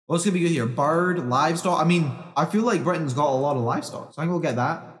What's gonna be good here? Bird, livestock. I mean, I feel like Britain's got a lot of livestock, so I'm gonna get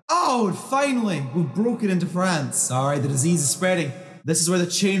that. Oh, finally, we've broken into France. All right, the disease is spreading. This is where the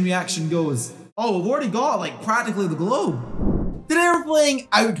chain reaction goes. Oh, we've already got like practically the globe. Today we're playing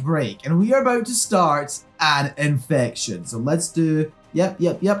Outbreak, and we are about to start an infection. So let's do, yep.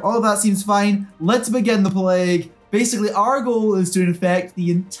 All of that seems fine. Let's begin the plague. Basically, our goal is to infect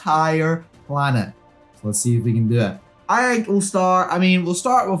the entire planet. So let's see if we can do it. I think we'll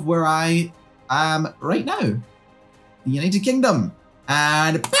start with where I am right now. The United Kingdom.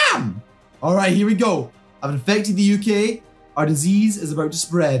 And bam! All right, here we go. I've infected the UK. Our disease is about to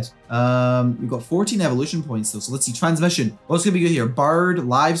spread. We've got 14 evolution points though, so let's see. Transmission. What's gonna be good here? Bird,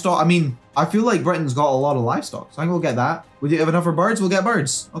 livestock. I mean, I feel like Britain's got a lot of livestock, so I'm gonna get that. We have enough for birds, we'll get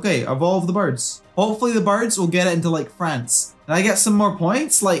birds. Okay, evolve the birds. Hopefully the birds will get it into like France. Can I get some more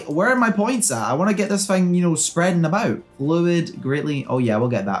points? Like, where are my points at? I want to get this thing, you know, spreading about. Fluid, greatly. Oh yeah, we'll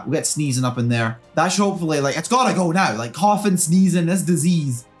get that. We'll get sneezing up in there. That should hopefully, like, it's gotta go now. Like, coughing, sneezing, this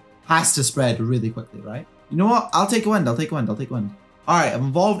disease has to spread really quickly, right? You know what? I'll take a wind. I'll take a wind. All right, I've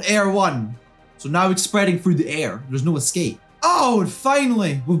evolved air 1. So now it's spreading through the air. There's no escape. Oh, and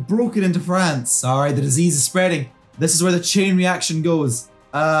finally, we've broken into France. All right, the disease is spreading. This is where the chain reaction goes.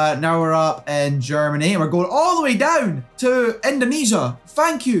 Now we're up in Germany and we're going all the way down to Indonesia.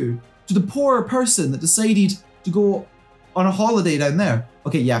 Thank you to the poor person that decided to go on a holiday down there.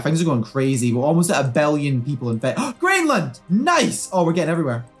 Okay, yeah, things are going crazy. We're almost at 1 billion people infected. Greenland, nice. Oh, we're getting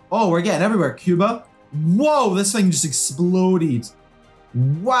everywhere. Cuba. Whoa, this thing just exploded.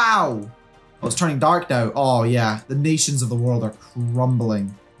 Wow. Oh, it's turning dark now. Oh yeah, the nations of the world are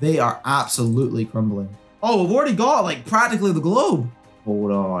crumbling. They are absolutely crumbling. Oh, we've already got like practically the globe.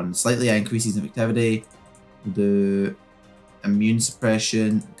 Hold on, slightly increases infectivity. We'll do immune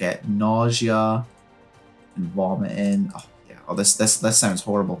suppression, get nausea and vomiting. Oh yeah, oh this sounds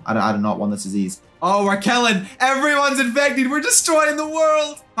horrible. I do not want this disease. Oh, we're killing, everyone's infected, we're destroying the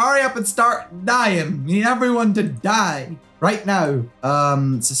world. Hurry up and start dying. We need everyone to die right now.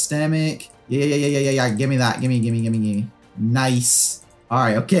 Systemic, yeah, give me that, gimme. Nice. All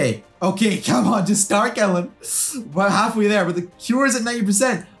right, okay, come on, just start killing. We're halfway there, but the cure is at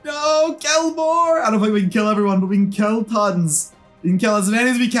 90%. No, kill more. I don't think we can kill everyone, but we can kill tons. We can kill as many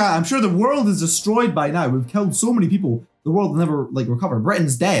as we can. I'm sure the world is destroyed by now. We've killed so many people. The world will never like recover.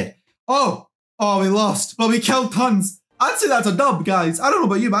 Britain's dead. Oh, we lost, but we killed tons. I'd say that's a dub, guys. I don't know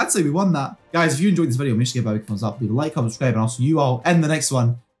about you, but I'd say we won that. Guys, if you enjoyed this video, make sure to give it a big thumbs up, leave a like, comment, subscribe, and I'll see you all in the next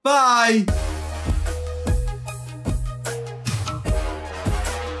one. Bye.